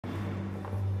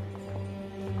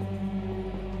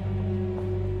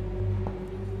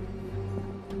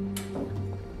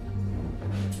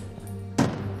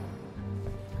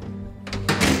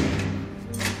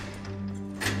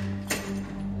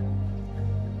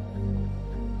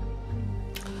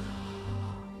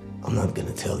I'm not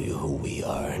gonna tell you who we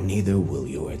are, neither will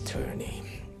your attorney.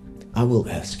 I will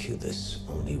ask you this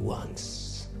only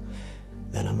once.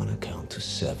 Then I'm gonna count to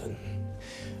 7.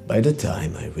 By the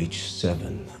time I reach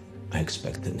 7, I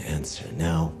expect an answer.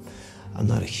 Now, I'm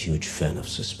not a huge fan of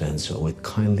suspense, so I would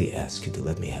kindly ask you to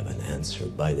let me have an answer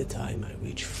by the time I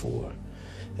reach 4.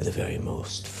 At the very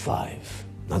most, 5.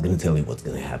 I'm not gonna tell you what's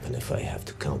gonna happen if I have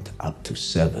to count up to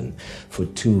 7 for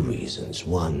 2 reasons.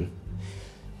 1,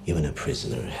 even a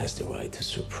prisoner has the right to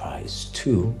surprise.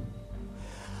 2,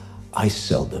 I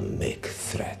seldom make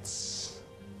threats.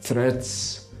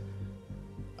 Threats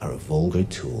are a vulgar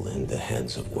tool in the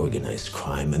hands of organized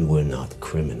crime, and we're not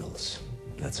criminals.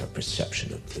 That's our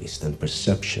perception, at least. And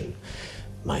perception,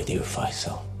 my dear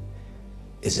Faisal,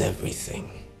 is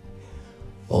everything.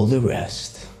 All the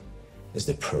rest is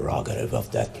the prerogative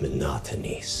of that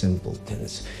monotony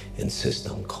simpletons insist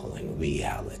on calling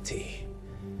reality.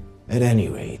 At any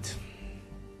rate,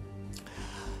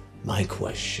 my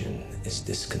question is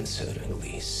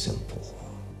disconcertingly simple.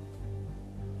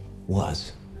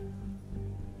 Was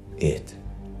it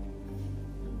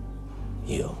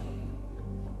you?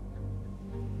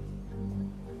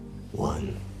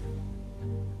 1,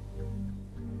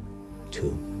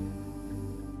 2,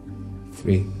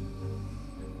 3,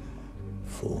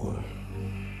 4.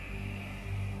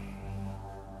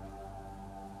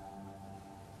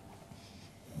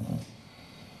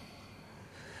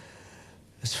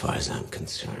 As far as I'm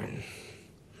concerned,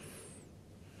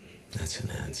 that's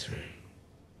an answer.